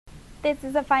This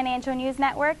is the Financial News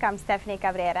Network. I'm Stephanie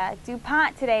Cabrera.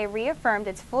 DuPont today reaffirmed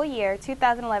its full year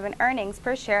 2011 earnings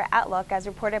per share outlook as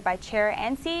reported by Chair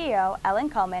and CEO Ellen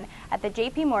Kullman at the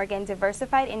JPMorgan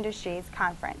Diversified Industries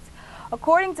Conference.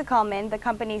 According to Kullman, the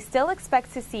company still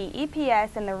expects to see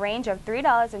EPS in the range of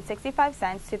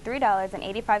 $3.65 to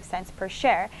 $3.85 per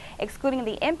share, excluding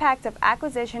the impact of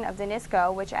acquisition of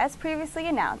Danisco, which, as previously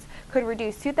announced, could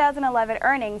reduce 2011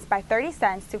 earnings by 30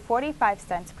 cents to 45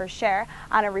 cents per share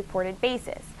on a reported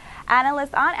basis.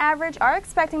 Analysts on average are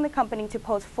expecting the company to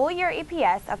post full-year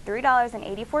EPS of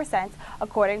 $3.84,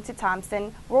 according to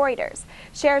Thomson Reuters.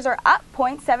 Shares are up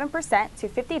 0.7% to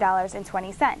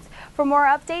 $50.20. For more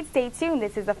updates, stay tuned.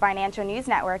 This is the Financial News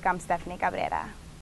Network. I'm Stephanie Cabrera.